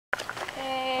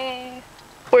Hey.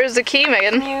 Where's the key,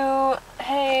 Megan?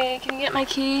 Hey, can you get my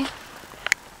key?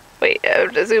 Wait, I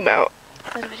have to zoom out.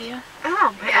 Is that a video?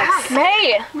 Oh my God.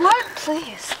 May! What?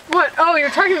 Please. What? Oh,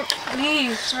 you're talking to me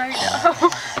right now.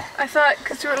 I thought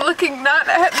because you were looking not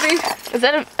at me. Is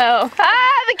that a... oh.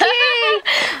 Ah, the key!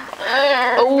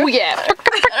 Oh, yeah.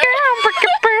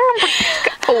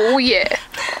 Oh, yeah.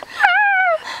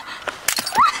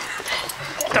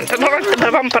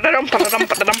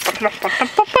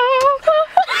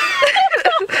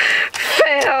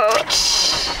 Fail.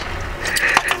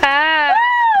 Ah.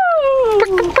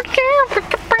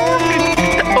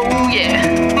 Oh, yeah.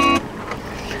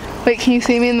 Wait, can you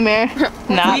see me in the mirror?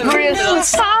 Not really.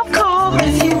 Stop cold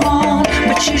if you want,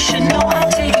 but you should know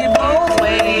I'll take it both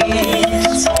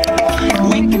ways.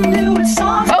 We can do it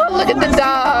soft. Oh, look at the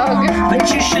dog. But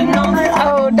you should know that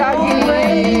Oh,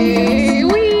 doggy.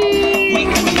 we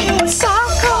can do it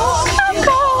soft cold.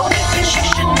 But you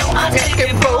should know I'll take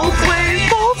it both ways.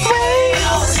 Both ways.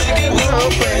 I'll take it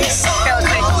both ways.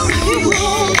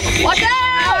 Watch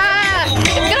out!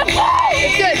 It's gonna fly!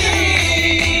 It's good.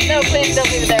 No, please don't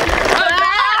leave it there.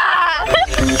 Ah!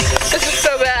 This is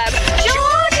so bad.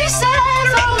 Georgie said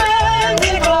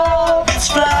romantic love is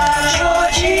fly.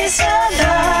 Georgie said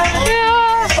that.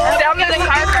 Down this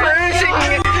cruising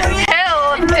hill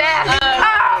of death.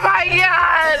 Oh my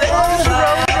god! Just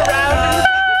rolling around.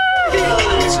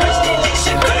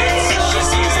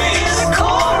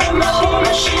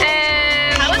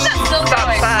 And how is that still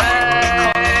going?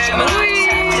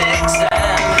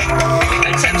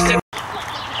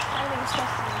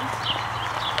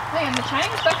 Man, the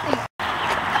Chinese duckling.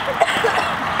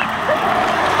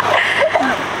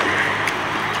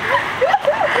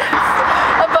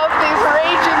 Above these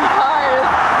raging cars.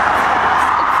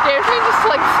 It scares me just to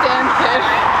like stand there.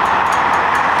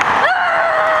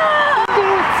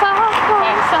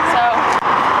 So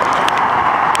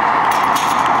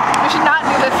we should not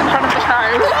do this in front of the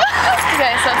cars.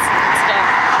 Okay, so it's done.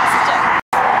 It's done.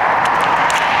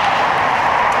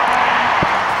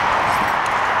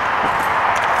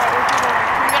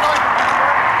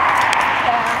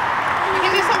 We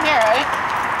can do some here, right?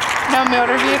 No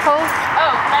motor vehicles.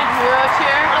 Oh, can I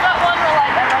wheelchair? What about one where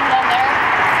like I run down there,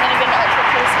 and then you get like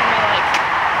replacing me like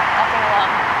walking along?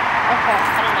 Okay.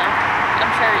 I don't know.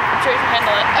 I'm sure you can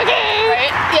handle it. Okay.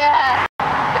 Right? Yeah.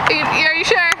 Are you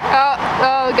sure?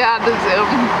 Oh god, the zoom.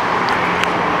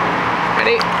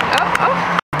 Ready?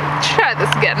 Oh. Try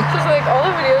this again. Just like all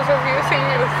the videos of you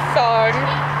singing this song.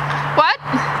 What?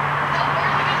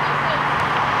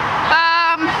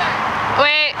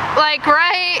 Wait, like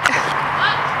right,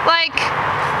 like,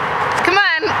 come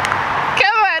on,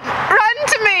 run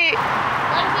to me,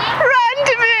 run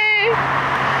to me.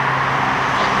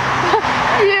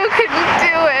 You can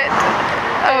do it.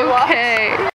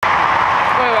 Okay.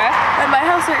 Wait, what? At my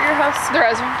house or at your house? The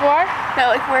reservoir? No,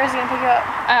 like where is he gonna pick you up?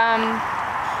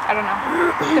 I don't know.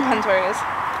 Depends where it is.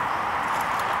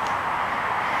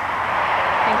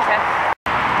 Thanks, Seth.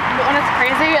 But when it's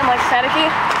crazy and like staticky,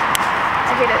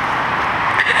 I hate it.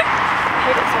 I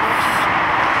hate it so much.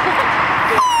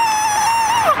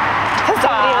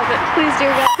 Somebody else it. Please do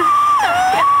that.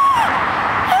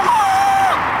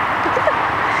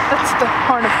 That's the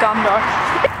horn of Gondor.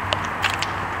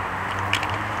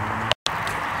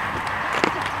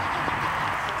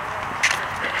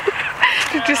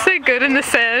 Did you say good in the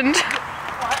sand?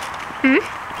 What? Hmm?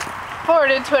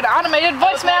 Forwarded to an automated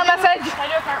voicemail message. Can I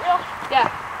do a cartwheel? Yeah.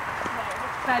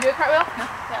 Can I do a cartwheel? No.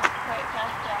 Yeah. Wait, can I?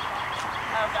 Yeah.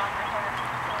 Oh, down right here.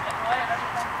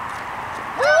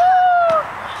 Woo!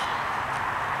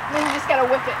 Then you just gotta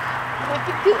whip it. Whip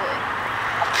it good.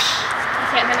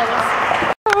 I can't handle this.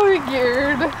 Oh,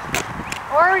 weird.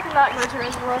 Or we can not go to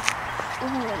reservoir.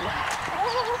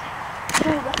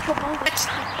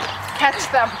 Catch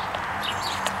them.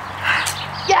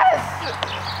 Yes!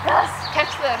 Yes!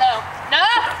 Catch them. No. No!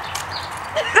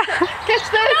 Catch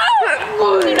them.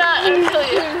 No! Do not, I'm gonna kill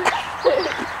you.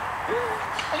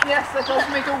 Yes, that does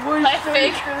make a worse My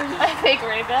fake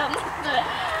Ray-Bans.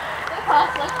 They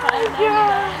cost like $5.99.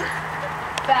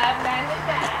 $5.99.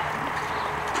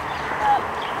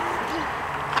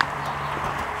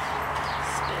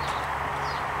 Spit.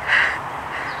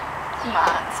 Come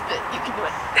on, spit. You can do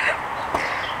it.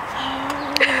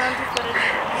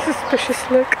 Suspicious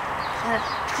look.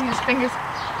 See his fingers.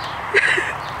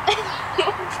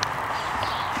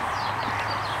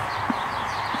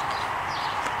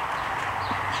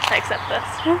 I accept this.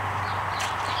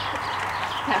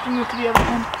 I have to move to the other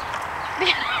one.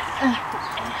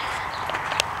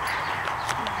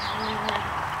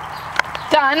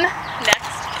 Done.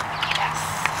 Next. Yes.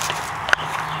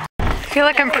 feel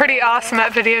like I'm pretty awesome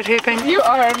at videotaping. You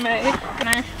are, May.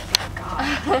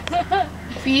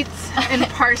 Beets and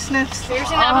parsnips. Have you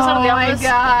seen the episode of The Office? Oh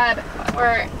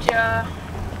my god.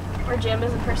 Where Jim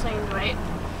is impersonating Dwight.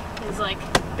 He's like,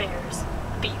 bears,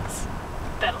 beets,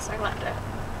 Battlestar Galactica.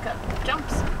 Got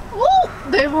jumps. Woo!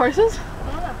 They have horses?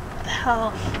 I don't know. What the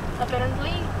hell? Up in and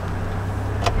lead.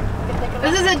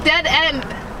 This is a dead end.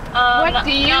 What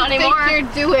do you think you're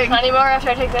doing? Not anymore after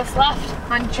I take this left.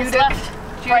 On This Judith. left.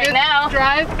 Right now.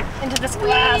 Drive. Into this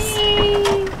glass.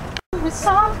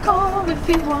 Soft core if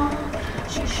you want.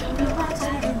 You should know I'll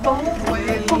take it both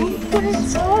ways.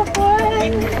 Soft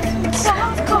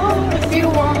core if you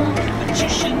want. But you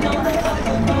should know that I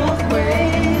go both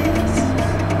ways.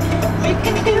 We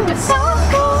can do it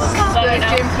soft core.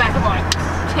 James McAvoy.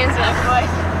 James McAvoy.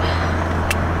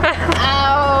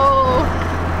 Ow.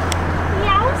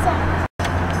 Yowza.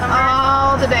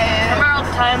 All the day. Remember all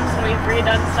the times when we've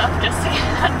redone stuff just to get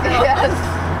that girl? Yes.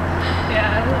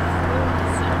 Yeah. It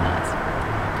was so nuts.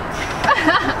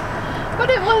 But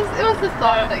it was the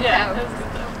thought that yeah, counts. it was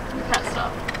good though. We can't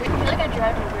stop. I feel like I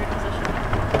drive in a weird position.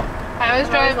 I always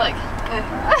drive like,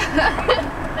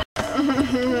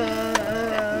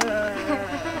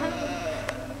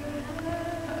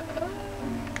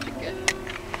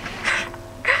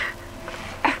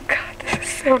 Oh god, this is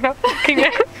so not working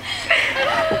out.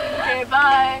 okay,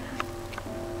 bye.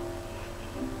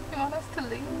 You want us to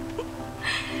leave?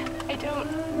 I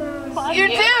don't. You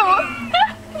do!